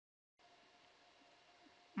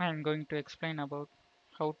I am going to explain about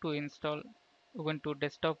how to install Ubuntu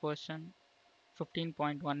desktop version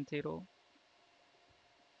 15.10.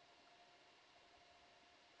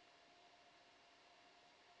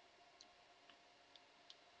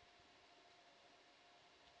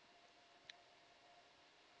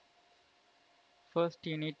 First,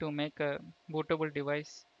 you need to make a bootable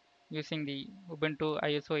device using the Ubuntu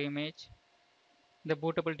ISO image. The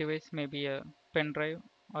bootable device may be a pen drive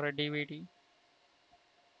or a DVD.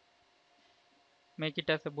 Make it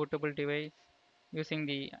as a bootable device using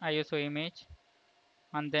the ISO image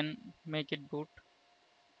and then make it boot.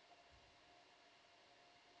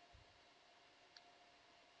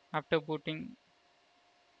 After booting,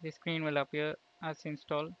 the screen will appear as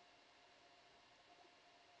install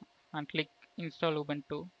and click install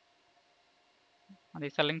Ubuntu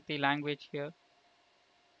and select the language here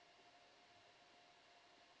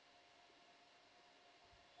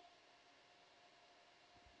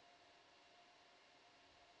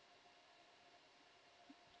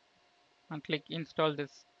and click install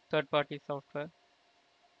this third-party software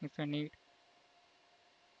if you need.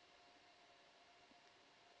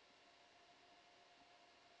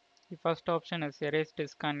 The first option is erase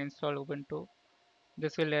disk and install Ubuntu.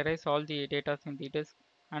 This will erase all the data in the disk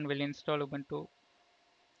and will install Ubuntu.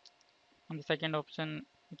 And the second option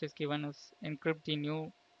which is given is encrypt the new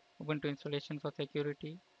Ubuntu installation for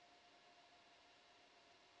security.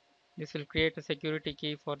 This will create a security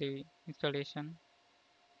key for the installation.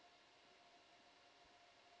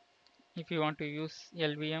 If you want to use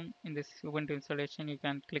LVM in this Ubuntu installation, you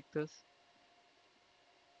can click this.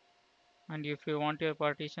 And if you want your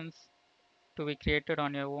partitions to be created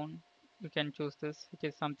on your own, you can choose this, which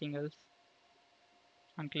is something else,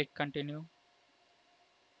 and click continue.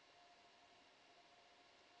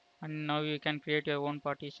 And now you can create your own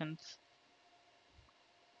partitions.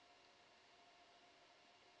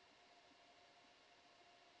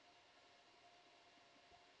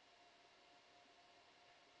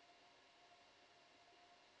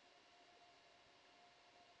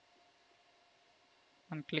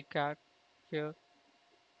 And click add here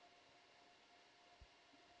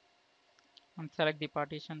and select the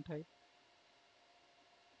partition type.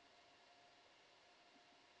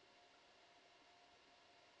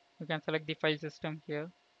 You can select the file system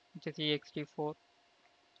here, which is ext4,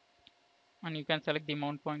 and you can select the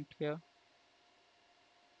mount point here.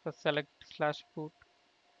 First select /boot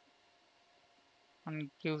and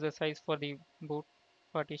give the size for the boot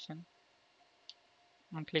partition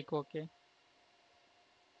and click OK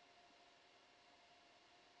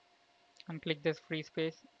and click this free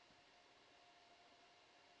space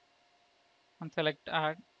and select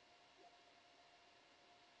add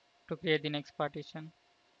to create the next partition.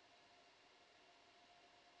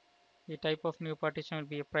 The type of new partition will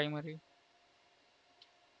be a primary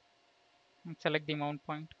and select the mount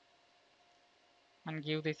point and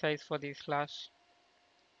give the size for the slash.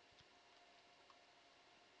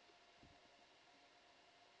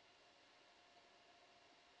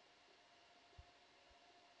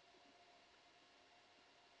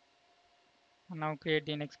 And now create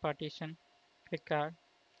the next partition, click add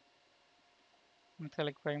and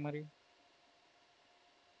select primary.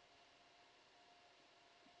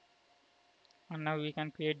 And now we can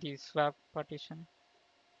create the swap partition.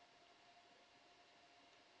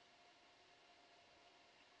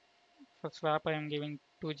 For swap I am giving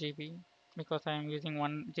 2 GB because I am using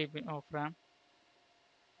 1 GB of RAM.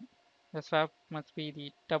 The swap must be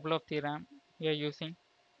the double of the RAM we are using,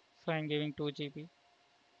 so I am giving 2 GB.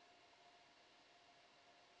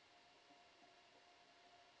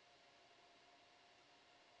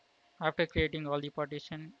 After creating all the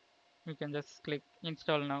partition, you can just click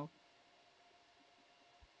install now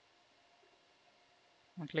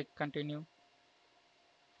and click continue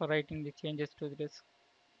for writing the changes to the disk.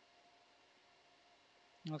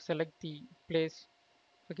 Now select the place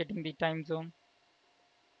for getting the time zone.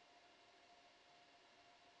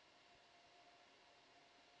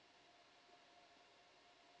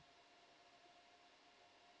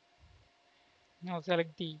 Now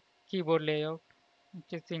select the keyboard layout,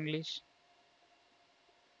 which is English,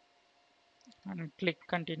 and click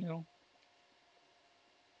continue.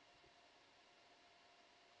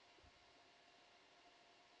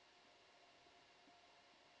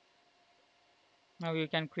 Now you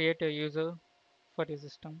can create a user for the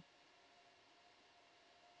system.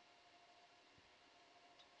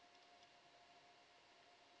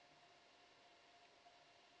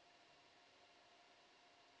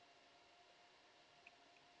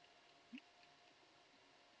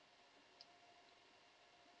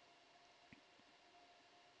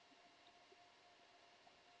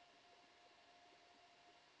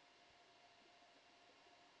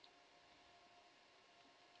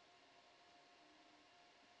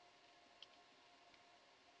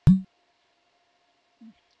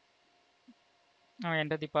 Now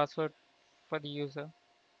enter the password for the user.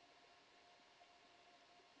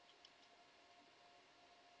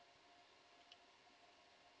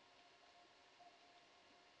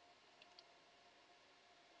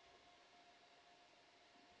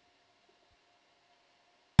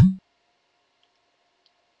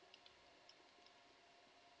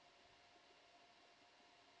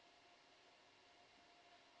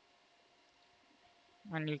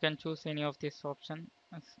 And you can choose any of this option.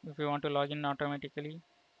 If you want to log in automatically,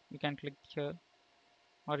 you can click here,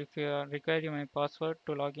 or if you require my password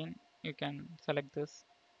to log in, you can select this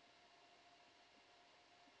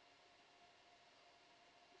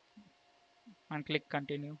and click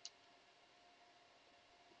continue.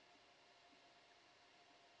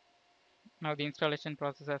 Now the installation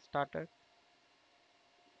process has started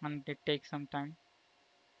and it takes some time.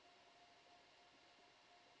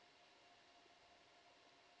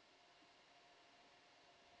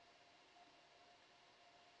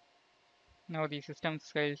 Now the system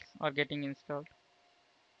files are getting installed.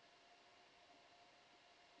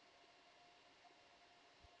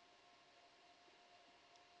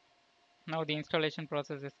 Now the installation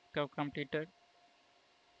process is completed,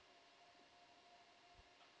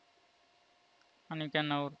 and you can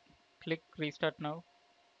now click restart now.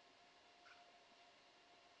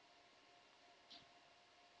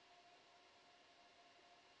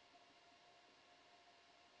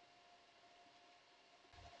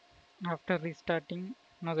 After restarting,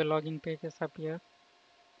 now the login pages appear.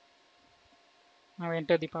 Now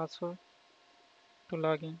enter the password to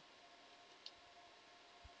log in.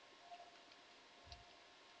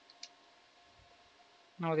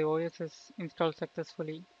 Now the OS is installed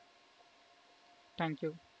successfully. Thank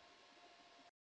you.